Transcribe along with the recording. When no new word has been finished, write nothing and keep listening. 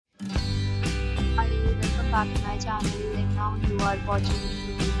back to my channel, and now you are watching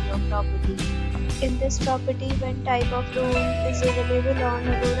a video of property. In this property, one type of room is available on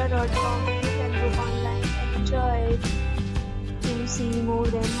Agoda.com. You can book online and enjoy it. To see more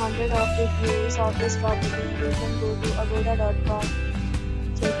than 100 of reviews of this property, you can go to Agoda.com.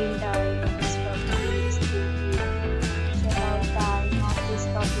 Check-in time of this property is 3 p.m. Check-out time of this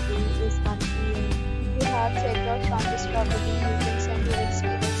property is 1 p.m. If you have checked out from this property, you can send your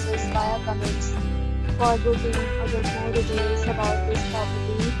experiences via comments. For booking or get more details about this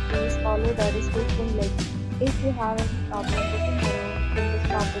property, please follow the description link. If you have any problem booking a room in this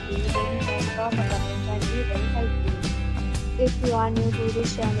property, then you can drop a comment and we will help you. If you are new to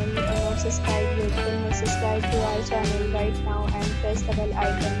this channel or not subscribed yet, then subscribe to our channel right now and press the bell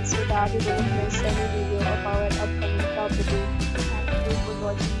icon so that you don't miss any video of our upcoming property. Thank you for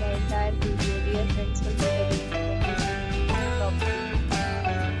watching the entire video. Dear friends, will meet again in the next property.